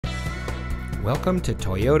Welcome to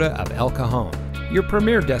Toyota of El Cajon, your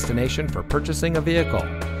premier destination for purchasing a vehicle.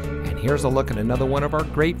 And here's a look at another one of our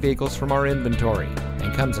great vehicles from our inventory,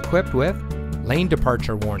 and comes equipped with lane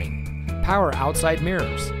departure warning, power outside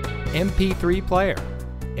mirrors, MP3 player,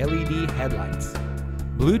 LED headlights,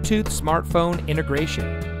 Bluetooth smartphone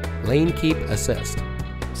integration, lane keep assist,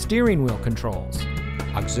 steering wheel controls,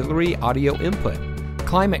 auxiliary audio input,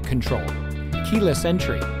 climate control, keyless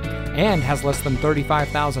entry, and has less than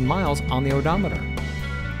 35,000 miles on the odometer.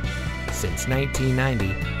 Since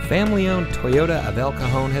 1990, family-owned Toyota of El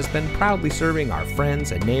Cajon has been proudly serving our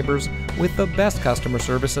friends and neighbors with the best customer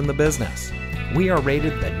service in the business. We are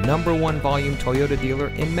rated the #1 volume Toyota dealer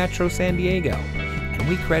in Metro San Diego, and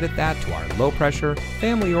we credit that to our low-pressure,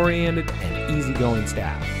 family-oriented, and easygoing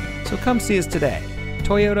staff. So come see us today.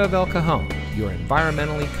 Toyota of El Cajon, your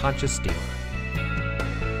environmentally conscious dealer.